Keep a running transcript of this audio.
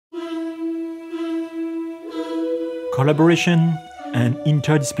Collaboration and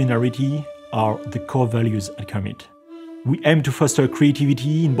interdisciplinarity are the core values at CIRMMT. We aim to foster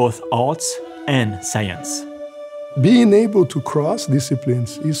creativity in both arts and science. Being able to cross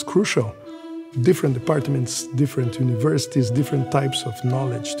disciplines is crucial. Different departments, different universities, different types of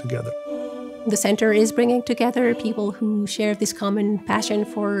knowledge together. The center is bringing together people who share this common passion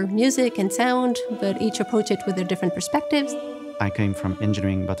for music and sound, but each approach it with their different perspectives. I came from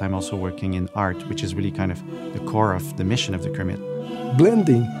engineering, but I'm also working in art, which is really kind of the core of the mission of the CIRMMT.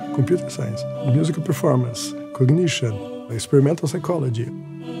 Blending computer science, musical performance, cognition, experimental psychology.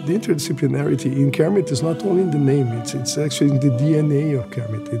 The interdisciplinarity in CIRMMT is not only in the name, it's actually in the DNA of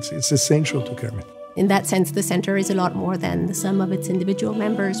CIRMMT. It's essential to CIRMMT. In that sense, the center is a lot more than the sum of its individual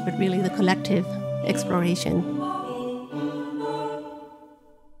members, but really the collective exploration.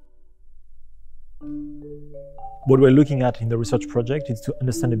 What we're looking at in the research project is to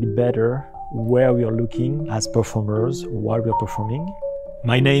understand a bit better where we are looking as performers while we are performing.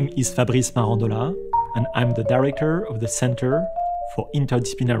 My name is Fabrice Marandola, and I'm the director of the Center for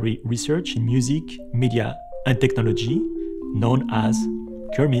Interdisciplinary Research in Music, Media, and Technology, known as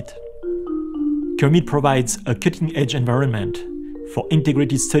CIRMMT. CIRMMT provides a cutting-edge environment for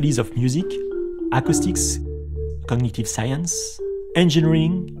integrated studies of music, acoustics, cognitive science,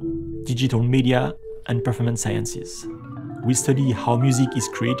 engineering, digital media, and performance sciences. We study how music is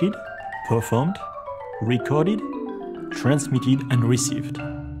created, performed, recorded, transmitted, and received,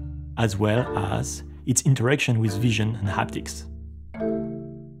 as well as its interaction with vision and haptics.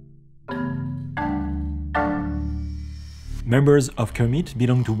 Members of CIRMMT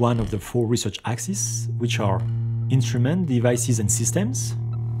belong to one of the 4 research axes, which are instrument, devices and systems,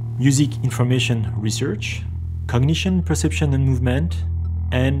 music information research, cognition, perception and movement,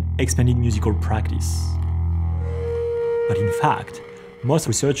 and expanded musical practice. But in fact, most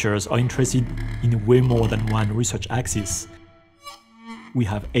researchers are interested in way more than one research axis. We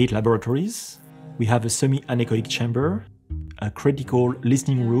have 8 laboratories, we have a semi-anechoic chamber, a critical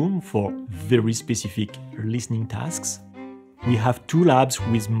listening room for very specific listening tasks. We have 2 labs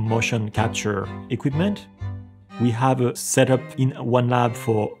with motion capture equipment. We have a setup in one lab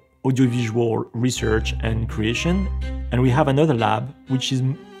for audiovisual research and creation. And we have another lab which is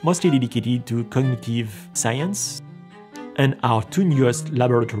mostly dedicated to cognitive science. And our 2 newest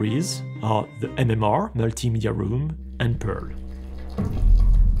laboratories are the MMR, Multimedia Room, and Pearl.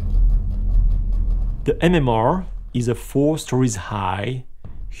 The MMR is a 4 stories high,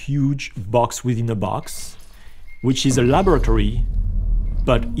 huge box within a box, which is a laboratory,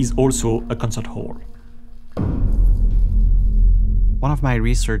 but is also a concert hall. One of my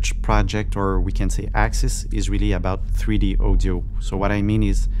research project, or we can say axis, is really about 3D audio. So what I mean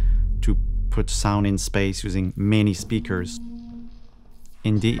is to put sound in space using many speakers.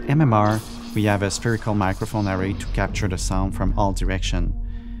 In the MMR, we have a spherical microphone array to capture the sound from all directions.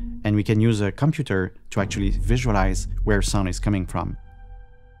 And we can use a computer to actually visualize where sound is coming from.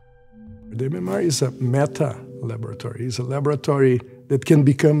 The MMR is a meta laboratory. It's a laboratory that can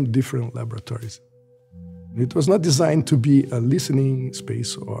become different laboratories. It was not designed to be a listening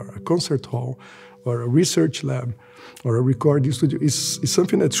space or a concert hall or a research lab or a recording studio. It's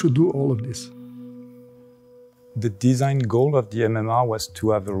something that should do all of this. The design goal of the MMR was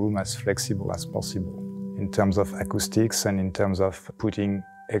to have a room as flexible as possible in terms of acoustics and in terms of putting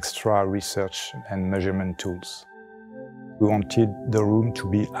extra research and measurement tools. We wanted the room to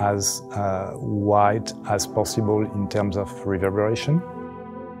be as wide as possible in terms of reverberation.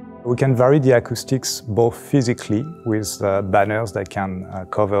 We can vary the acoustics both physically with banners that can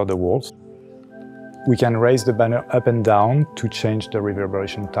cover the walls. We can raise the banner up and down to change the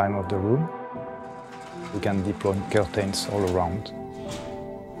reverberation time of the room. We can deploy curtains all around.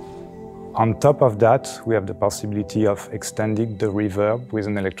 On top of that, we have the possibility of extending the reverb with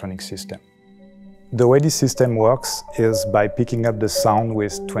an electronic system. The way this system works is by picking up the sound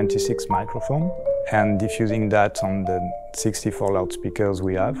with 26 microphones and diffusing that on the 64 loudspeakers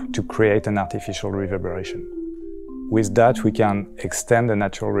we have to create an artificial reverberation. With that, we can extend the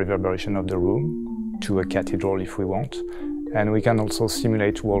natural reverberation of the room to a cathedral if we want, and we can also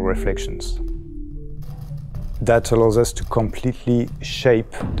simulate wall reflections. That allows us to completely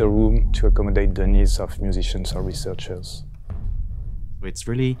shape the room to accommodate the needs of musicians or researchers. It's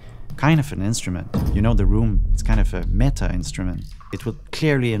really kind of an instrument. You know, the room is kind of a meta instrument. It will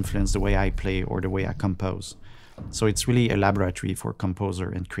clearly influence the way I play or the way I compose. So it's really a laboratory for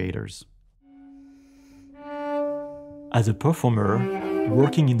composers and creators. As a performer,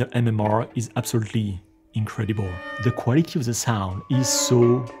 working in the MMR is absolutely incredible. The quality of the sound is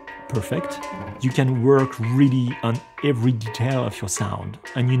so perfect. You can work really on every detail of your sound,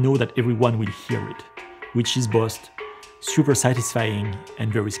 and you know that everyone will hear it, which is both super satisfying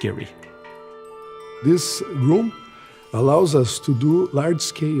and very scary. This room allows us to do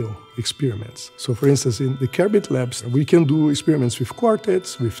large-scale experiments. So for instance, in the CIRMMT labs, we can do experiments with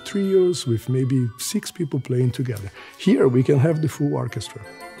quartets, with trios, with maybe 6 people playing together. Here, we can have the full orchestra.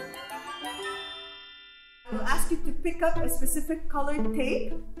 I'll ask you to pick up a specific colored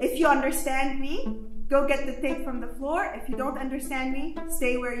tape. If you understand me, go get the tape from the floor. If you don't understand me,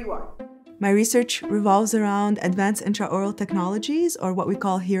 stay where you are. My research revolves around advanced intraoral technologies, or what we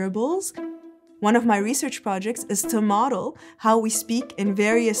call hearables. One of my research projects is to model how we speak in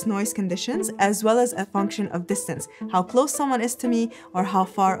various noise conditions, as well as a function of distance, how close someone is to me or how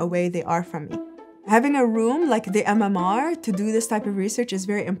far away they are from me. Having a room like the MMR to do this type of research is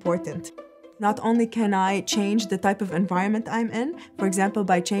very important. Not only can I change the type of environment I'm in, for example,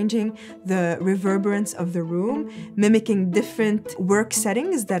 by changing the reverberance of the room, mimicking different work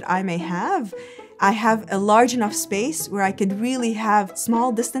settings that I may have, I have a large enough space where I could really have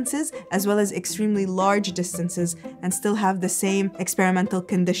small distances as well as extremely large distances and still have the same experimental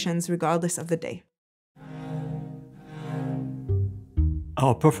conditions regardless of the day.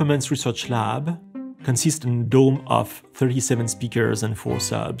 Our performance research lab consists in a dome of 37 speakers and 4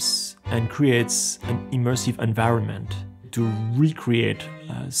 subs and creates an immersive environment to recreate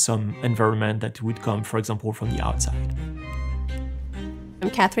some environment that would come, for example, from the outside.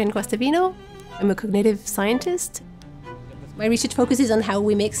 I'm Catherine Guastavino. I'm a cognitive scientist. My research focuses on how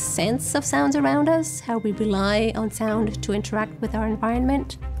we make sense of sounds around us, how we rely on sound to interact with our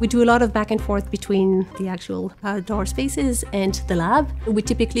environment. We do a lot of back and forth between the actual outdoor spaces and the lab. We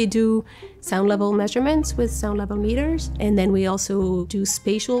typically do sound level measurements with sound level meters, and then we also do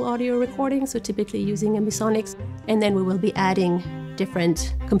spatial audio recording, so typically using ambisonics, and then we will be adding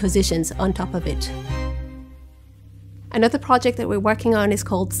different compositions on top of it. Another project that we're working on is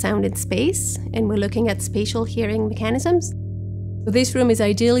called Sound in Space, and we're looking at spatial hearing mechanisms. So this room is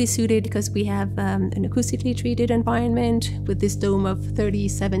ideally suited because we have an acoustically treated environment with this dome of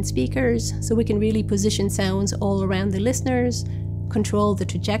 37 speakers, so we can really position sounds all around the listeners, control the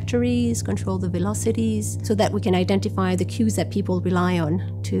trajectories, control the velocities, so that we can identify the cues that people rely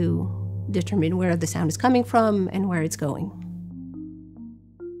on to determine where the sound is coming from and where it's going.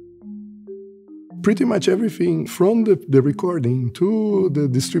 Pretty much everything from the recording to the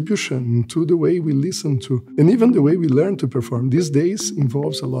distribution to the way we listen to, and even the way we learn to perform these days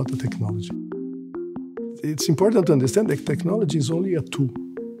involves a lot of technology. It's important to understand that technology is only a tool.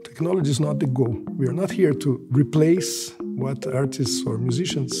 Technology is not the goal. We are not here to replace what artists or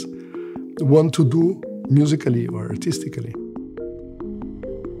musicians want to do musically or artistically.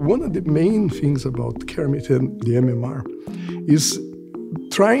 One of the main things about CIRMMT and the MMR is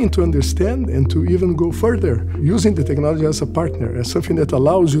trying to understand and to even go further, using the technology as a partner, as something that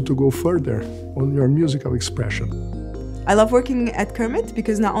allows you to go further on your musical expression. I love working at CIRMMT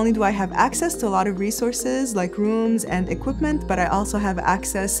because not only do I have access to a lot of resources like rooms and equipment, but I also have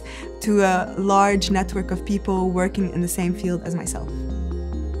access to a large network of people working in the same field as myself.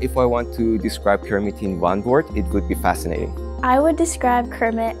 If I want to describe CIRMMT in one word, it would be fascinating. I would describe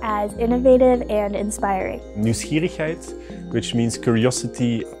CIRMMT as innovative and inspiring. Nieuwsgierigheid, which means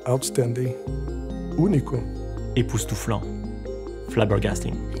curiosity. Outstanding. Único. Époustouflant.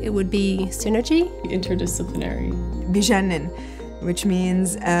 Flabbergasting. It would be synergy. Interdisciplinary. Bijanin, which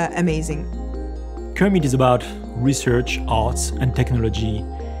means amazing. CIRMMT is about research, arts, and technology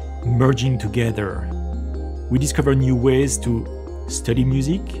merging together. We discover new ways to study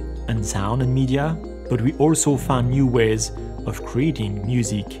music and sound and media, but we also find new ways of creating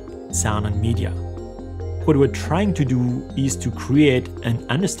music, sound, and media. What we're trying to do is to create and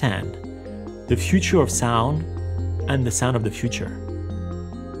understand the future of sound and the sound of the future.